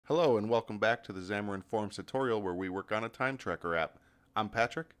Hello and welcome back to the Xamarin Forms tutorial where we work on a time tracker app. I'm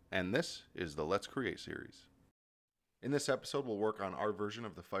Patrick and this is the Let's Create series. In this episode we'll work on our version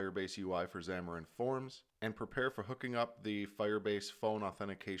of the Firebase UI for Xamarin Forms and prepare for hooking up the Firebase Phone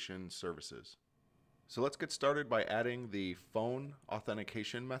Authentication services. So let's get started by adding the Phone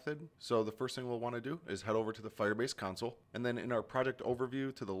Authentication method. So the first thing we'll want to do is head over to the Firebase console, and then in our project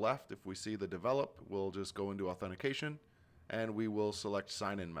overview to the left, if we see the develop, we'll just go into authentication and we will select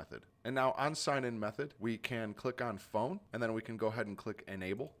sign in method. And now on sign in method, we can click on phone and then we can go ahead and click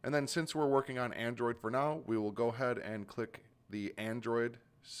enable. And then since we're working on Android for now, we will go ahead and click the Android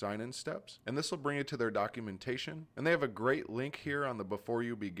sign-in steps, and this will bring you to their documentation, and they have a great link here on the before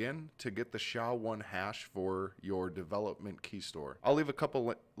you begin to get the SHA-1 hash for your development key store. I'll leave a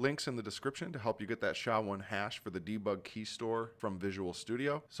couple links in the description to help you get that SHA-1 hash for the debug key store from Visual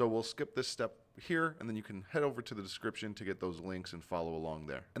Studio. So we'll skip this step here, and then you can head over to the description to get those links and follow along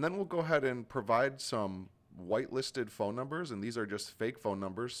there. And then we'll go ahead and provide some whitelisted phone numbers, and these are just fake phone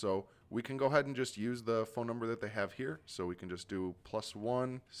numbers, so we can go ahead and just use the phone number that they have here. So we can just do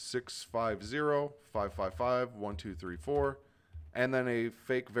 +1 650 555 1234, and then a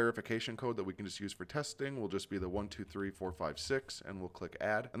fake verification code that we can just use for testing will just be the 123456, and we'll click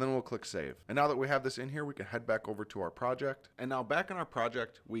add, and then we'll click save. And now that we have this in here, we can head back over to our project. And now back in our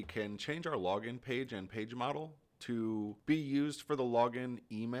project, we can change our login page and page model to be used for the login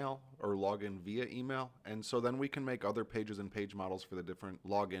email or login via email. And so then we can make other pages and page models for the different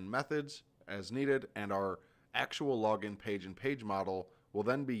login methods as needed, and our actual login page and page model will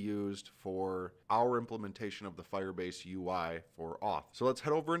then be used for our implementation of the Firebase UI for auth. So let's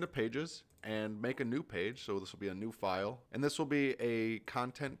head over into pages and make a new page. So this will be a new file, and this will be a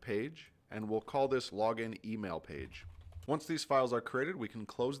content page, and we'll call this login email page. Once these files are created, we can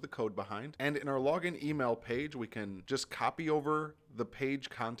close the code behind, and in our login email page, we can just copy over the page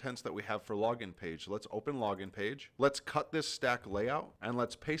contents that we have for login page. So let's open login page. Let's cut this stack layout, and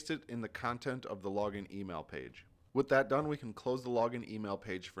let's paste it in the content of the login email page. With that done, we can close the login email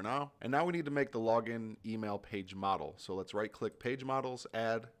page for now. And now we need to make the login email page model. So let's right click page models,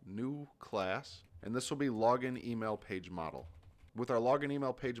 add new class, and this will be login email page model. With our login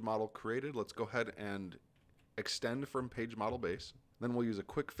email page model created, let's go ahead and extend from page model base. Then we'll use a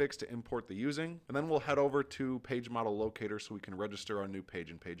quick fix to import the using, and then we'll head over to page model locator so we can register our new page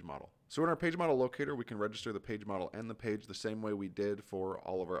and page model. So in our page model locator, we can register the page model and the page the same way we did for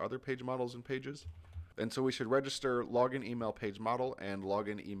all of our other page models and pages. And so we should register login email page model and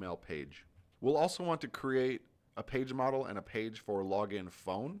login email page. We'll also want to create a page model and a page for login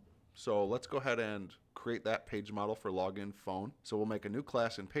phone. So let's go ahead and create that page model for login phone. So we'll make a new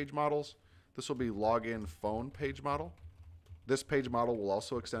class in page models. This will be login phone page model. This page model will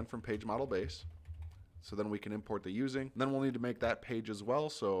also extend from page model base. So then we can import the using. Then we'll need to make that page as well.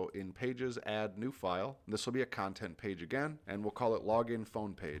 So in pages, add new file. This will be a content page again, and we'll call it login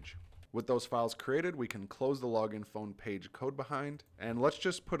phone page. With those files created, we can close the login phone page code behind, and let's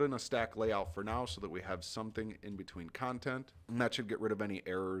just put in a stack layout for now so that we have something in between content, and that should get rid of any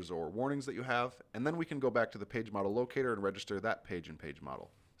errors or warnings that you have. And then we can go back to the page model locator and register that page and page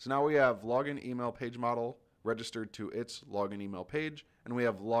model. So now we have login email page model registered to its login email page, and we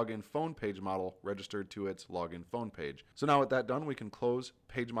have login phone page model registered to its login phone page. So now with that done, we can close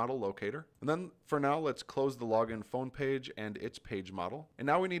page model locator. And then for now, let's close the login phone page and its page model. And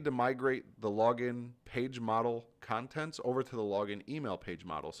now we need to migrate the login page model contents over to the login email page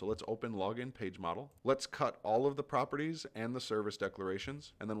model. So let's open login page model. Let's cut all of the properties and the service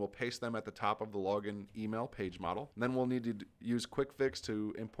declarations, and then we'll paste them at the top of the login email page model. And then we'll need to use quick fix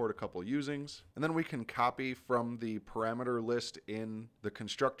to import a couple usings. And then we can copy from the parameter list in the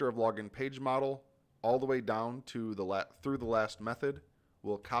constructor of login page model all the way down to through the last method.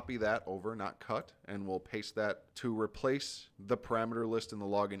 We'll copy that over, not cut, and we'll paste that to replace the parameter list in the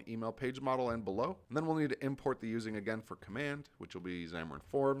login email page model and below. And then we'll need to import the using again for command, which will be Xamarin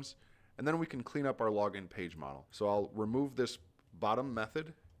Forms. And then we can clean up our login page model. So I'll remove this bottom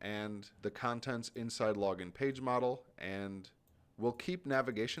method and the contents inside login page model, and we'll keep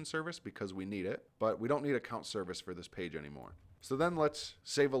navigation service because we need it, but we don't need account service for this page anymore. So then let's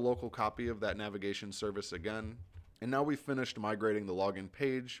save a local copy of that navigation service again. And now we've finished migrating the login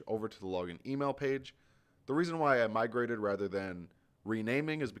page over to the login email page. The reason why I migrated rather than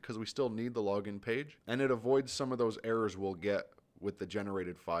renaming is because we still need the login page, and it avoids some of those errors we'll get with the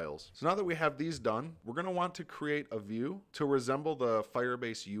generated files. So now that we have these done, we're going to want to create a view to resemble the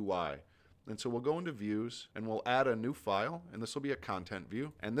Firebase UI. And so we'll go into views and we'll add a new file, and this will be a content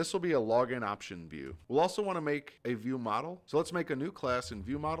view, and this will be a login option view. We'll also want to make a view model. So let's make a new class in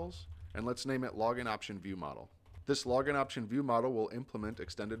view models, and let's name it login option view model. This login option view model will implement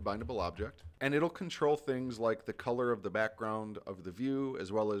extended bindable object, and it'll control things like the color of the background of the view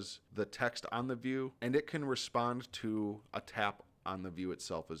as well as the text on the view, and it can respond to a tap on the view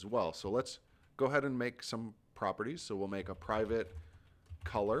itself as well. So let's go ahead and make some properties. So we'll make a private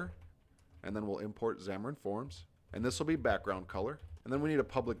color, and then we'll import Xamarin Forms, and this will be background color. And then we need a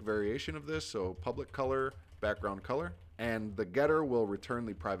public variation of this, so public color, background color. And the getter will return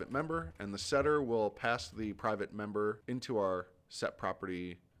the private member, and the setter will pass the private member into our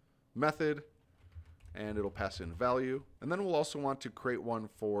setProperty method, and it'll pass in value. And then we'll also want to create one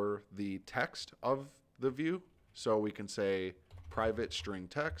for the text of the view. So we can say private string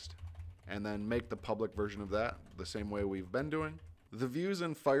text, and then make the public version of that the same way we've been doing. The views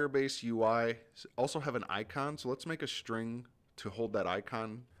in Firebase UI also have an icon, so let's make a string to hold that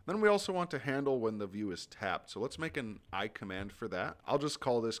icon. Then we also want to handle when the view is tapped, so let's make an I command for that. I'll just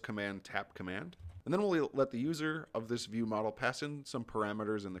call this command tap command. And then we'll let the user of this view model pass in some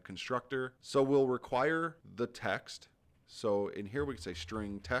parameters in the constructor. So we'll require the text. So in here we can say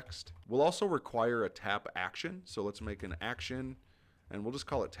string text. We'll also require a tap action, so let's make an action, and we'll just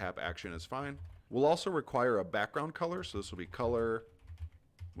call it tap action is fine. We'll also require a background color, so this will be color.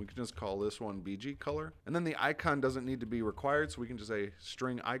 We can just call this one BG color. And then the icon doesn't need to be required, so we can just say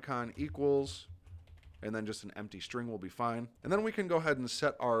string icon equals, and then just an empty string will be fine. And then we can go ahead and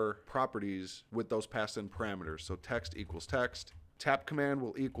set our properties with those passed in parameters. So text equals text. Tap command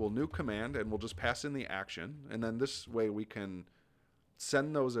will equal new command, and we'll just pass in the action. And then this way we can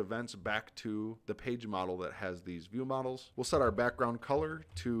send those events back to the page model that has these view models. We'll set our background color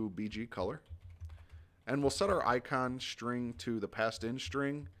to BG color. And we'll set our icon string to the passed in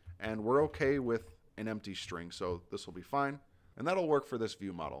string, and we're okay with an empty string, so this will be fine. And that'll work for this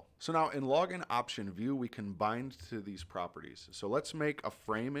view model. So now in login option view, we can bind to these properties. So let's make a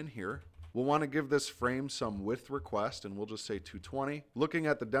frame in here. We'll want to give this frame some width request, and we'll just say 220. Looking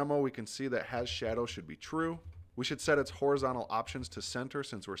at the demo, we can see that has shadow should be true. We should set its horizontal options to center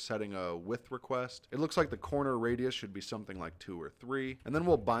since we're setting a width request. It looks like the corner radius should be something like 2 or 3. And then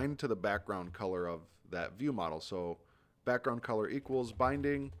we'll bind to the background color of that view model. So background color equals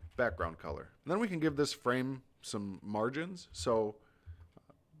binding background color. And then we can give this frame some margins. So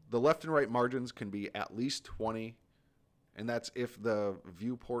the left and right margins can be at least 20. And that's if the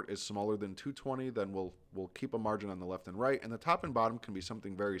viewport is smaller than 220, then we'll keep a margin on the left and right. And the top and bottom can be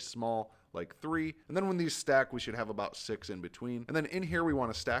something very small, like 3. And then when these stack, we should have about 6 in between. And then in here, we want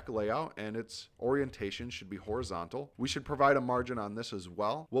a stack layout, and its orientation should be horizontal. We should provide a margin on this as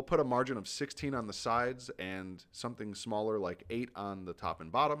well. We'll put a margin of 16 on the sides and something smaller like 8 on the top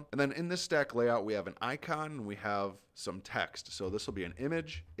and bottom. And then in this stack layout, we have an icon, and we have some text. So this will be an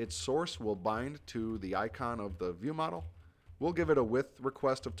image. Its source will bind to the icon of the view model. We'll give it a width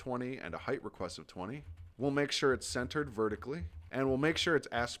request of 20 and a height request of 20. We'll make sure it's centered vertically, and we'll make sure its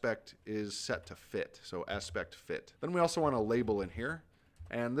aspect is set to fit, so aspect fit. Then we also want a label in here,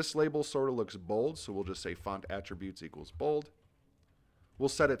 and this label sort of looks bold, so we'll just say font attributes equals bold. We'll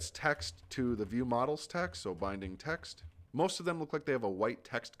set its text to the view model's text, so binding text. Most of them look like they have a white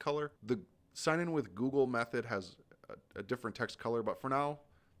text color. The sign in with Google method has a different text color, but for now,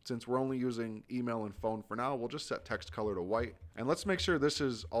 since we're only using email and phone for now, we'll just set text color to white. And let's make sure this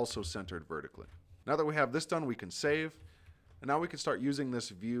is also centered vertically. Now that we have this done, we can save. And now we can start using this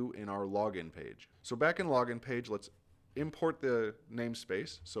view in our login page. So back in login page, let's import the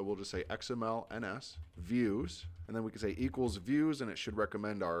namespace. So we'll just say XML/NS views. And then we can say equals views, and it should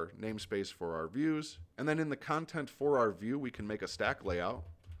recommend our namespace for our views. And then in the content for our view, we can make a stack layout.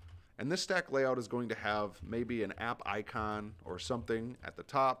 And this stack layout is going to have maybe an app icon or something at the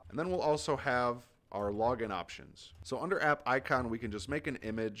top. And then we'll also have our login options. So under app icon, we can just make an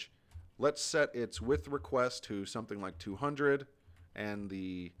image. Let's set its width request to something like 200 and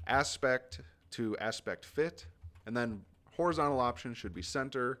the aspect to aspect fit. And then horizontal option should be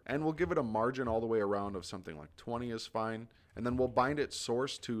center. And we'll give it a margin all the way around of something like 20 is fine. And then we'll bind its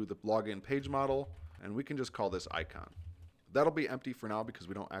source to the login page model. And we can just call this icon. That'll be empty for now because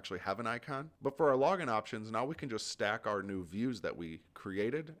we don't actually have an icon. But for our login options, now we can just stack our new views that we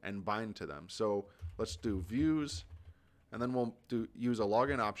created and bind to them. So let's do views, and then we'll use a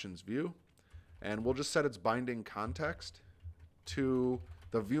login options view, and we'll just set its binding context to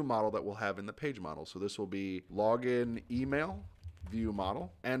the view model that we'll have in the page model. So this will be login email view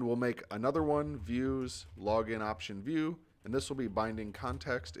model, and we'll make another one, views login option view, and this will be binding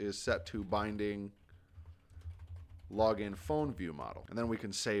context is set to binding login phone view model. And then we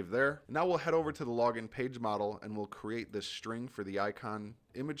can save there. Now we'll head over to the login page model, and we'll create this string for the icon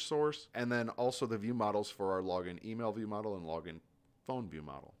image source, and then also the view models for our login email view model and login phone view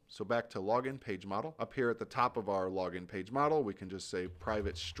model. So back to login page model. Up here at the top of our login page model, we can just say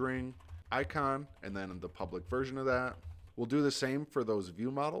private string icon and then the public version of that. We'll do the same for those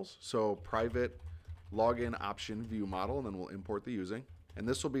view models. So private login option view model, and then we'll import the using. And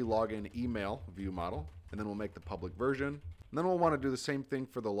this will be login email view model, and then we'll make the public version. And then we'll want to do the same thing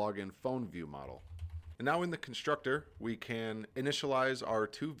for the login phone view model. And now in the constructor, we can initialize our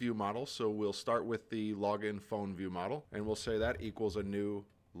two view models. So we'll start with the login phone view model, and we'll say that equals a new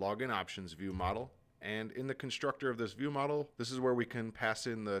login options view model. And in the constructor of this view model, this is where we can pass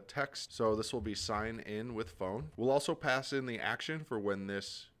in the text. So this will be sign in with phone. We'll also pass in the action for when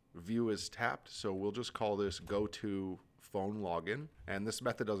this view is tapped. So we'll just call this go to phone login. And this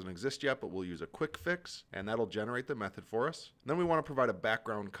method doesn't exist yet, but we'll use a quick fix, and that'll generate the method for us. And then we want to provide a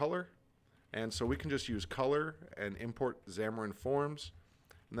background color. And so we can just use color and import Xamarin Forms.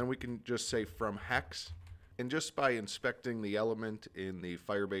 And then we can just say from hex. And just by inspecting the element in the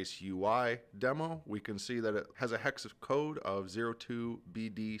Firebase UI demo, we can see that it has a hex code of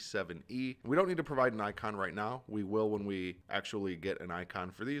 02BD7E. We don't need to provide an icon right now. We will when we actually get an icon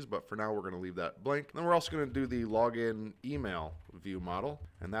for these, but for now we're going to leave that blank. And then we're also going to do the login email view model,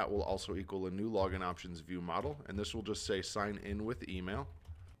 and that will also equal a new login options view model. And this will just say sign in with email.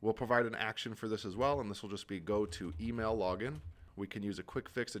 We'll provide an action for this as well, and this will just be go to email login. We can use a quick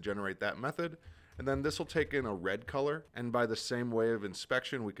fix to generate that method. And then this will take in a red color, and by the same way of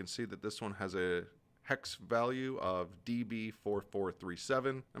inspection, we can see that this one has a hex value of DB4437.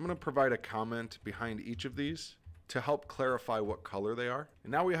 I'm going to provide a comment behind each of these to help clarify what color they are.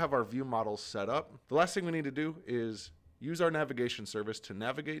 And now we have our view models set up. The last thing we need to do is use our navigation service to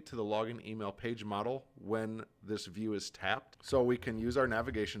navigate to the login email page model when this view is tapped. So we can use our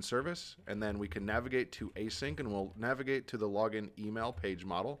navigation service, and then we can navigate to async, and we'll navigate to the login email page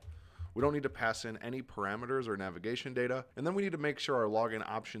model. We don't need to pass in any parameters or navigation data. And then we need to make sure our login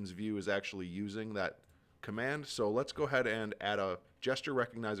options view is actually using that command. So let's go ahead and add a gesture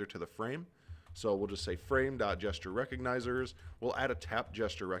recognizer to the frame. So we'll just say frame.gesture recognizers. We'll add a tap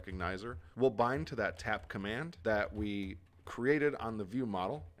gesture recognizer. We'll bind to that tap command that we created on the view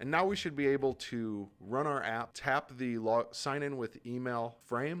model. And now we should be able to run our app, tap the sign in with email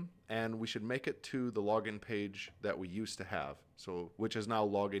frame, and we should make it to the login page that we used to have, so which is now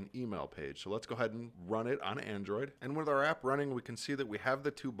login email page. So let's go ahead and run it on Android. And with our app running, we can see that we have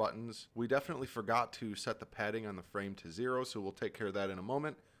the two buttons. We definitely forgot to set the padding on the frame to 0, so we'll take care of that in a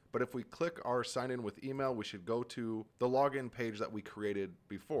moment. But if we click our sign in with email, we should go to the login page that we created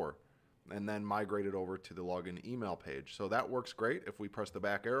before, and then migrate it over to the login email page. So that works great. If we press the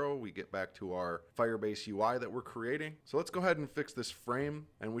back arrow, we get back to our Firebase UI that we're creating. So let's go ahead and fix this frame,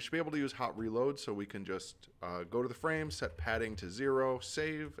 and we should be able to use hot reload. So we can just go to the frame, set padding to 0,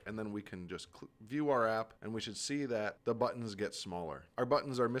 save, and then we can just view our app, and we should see that the buttons get smaller. Our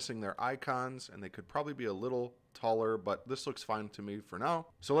buttons are missing their icons, and they could probably be a little taller, but this looks fine to me for now.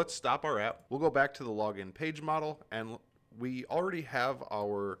 So let's stop our app. We'll go back to the login page model, and we already have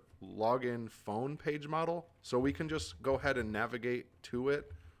our login phone page model, so we can just go ahead and navigate to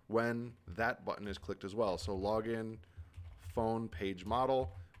it when that button is clicked as well. So login phone page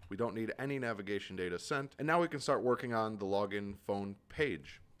model, we don't need any navigation data sent, and now we can start working on the login phone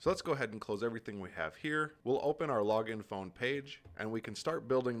page. So let's go ahead and close everything we have here. We'll open our login phone page, and we can start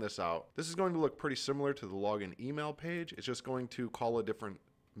building this out. This is going to look pretty similar to the login email page. It's just going to call a different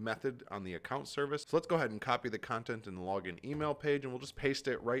method on the account service. So let's go ahead and copy the content in the login email page, and we'll just paste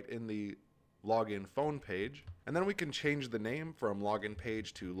it right in the login phone page. And then we can change the name from login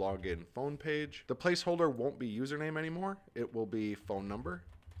page to login phone page. The placeholder won't be username anymore. It will be phone number.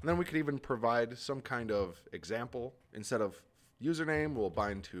 And then we could even provide some kind of example. Instead of username, we'll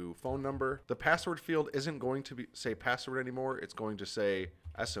bind to phone number. The password field isn't going to say password anymore. It's going to say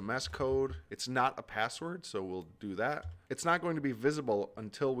SMS code. It's not a password, so we'll do that. It's not going to be visible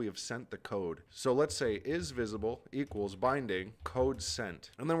until we have sent the code. So let's say is visible equals binding code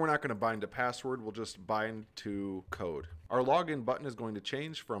sent. And then we're not going to bind a password. We'll just bind to code. Our login button is going to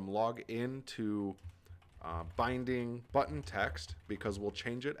change from login to binding button text, because we'll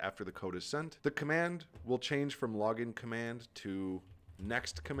change it after the code is sent. The command will change from login command to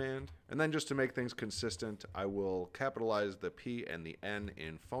next command. And then just to make things consistent, I will capitalize the P and the N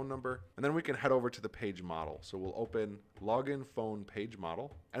in phone number. And then we can head over to the page model. So we'll open login phone page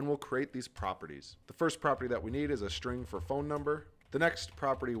model, and we'll create these properties. The first property that we need is a string for phone number. The next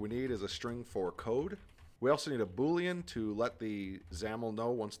property we need is a string for code. We also need a Boolean to let the XAML know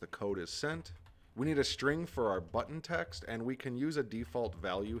once the code is sent. We need a string for our button text, and we can use a default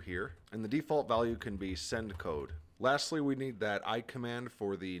value here. And the default value can be send code. Lastly, we need that I command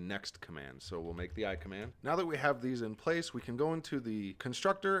for the next command. So we'll make the I command. Now that we have these in place, we can go into the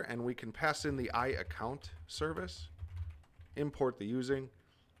constructor and we can pass in the I account service, import the using,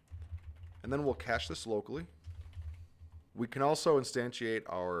 and then we'll cache this locally. We can also instantiate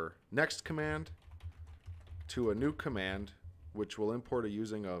our next command to a new command, which will import a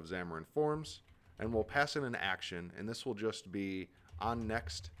using of Xamarin Forms, and we'll pass in an action, and this will just be on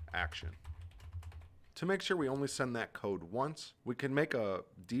next action. To make sure we only send that code once, we can make a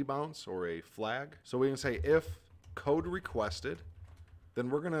debounce or a flag. So we can say if code requested, then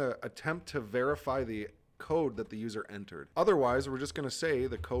we're going to attempt to verify the code that the user entered. Otherwise, we're just going to say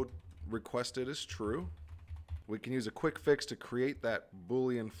the code requested is true. We can use a quick fix to create that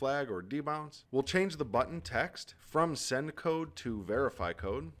Boolean flag or debounce. We'll change the button text from send code to verify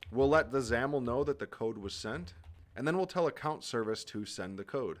code. We'll let the XAML know that the code was sent. And then we'll tell account service to send the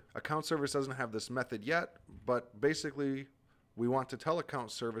code. Account service doesn't have this method yet, but basically we want to tell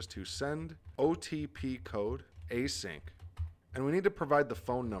account service to send OTP code async. And we need to provide the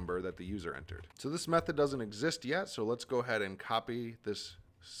phone number that the user entered. So this method doesn't exist yet, so let's go ahead and copy this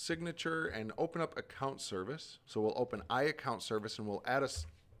signature and open up account service. So we'll open I account service and we'll add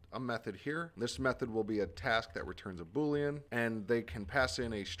a method here. This method will be a task that returns a Boolean, and they can pass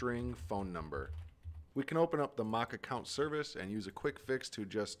in a string phone number. We can open up the mock account service and use a quick fix to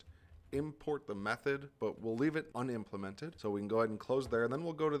just import the method, but we'll leave it unimplemented. So we can go ahead and close there. And then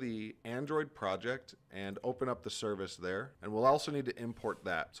we'll go to the Android project and open up the service there. And we'll also need to import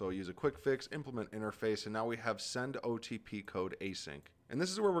that. So use a quick fix, implement interface, and now we have send OTP code async. And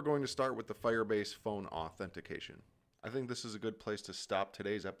this is where we're going to start with the Firebase phone authentication. I think this is a good place to stop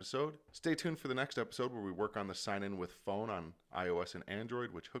today's episode. Stay tuned for the next episode where we work on the sign-in with phone on iOS and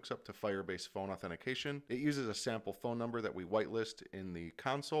Android, which hooks up to Firebase Phone Authentication. It uses a sample phone number that we whitelist in the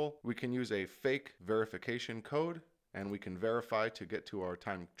console. We can use a fake verification code, and we can verify to get to our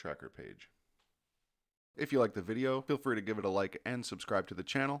time tracker page. If you like the video, feel free to give it a like and subscribe to the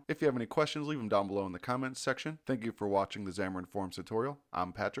channel. If you have any questions, leave them down below in the comments section. Thank you for watching the Xamarin Forms tutorial.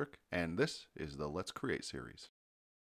 I'm Patrick, and this is the Let's Create series.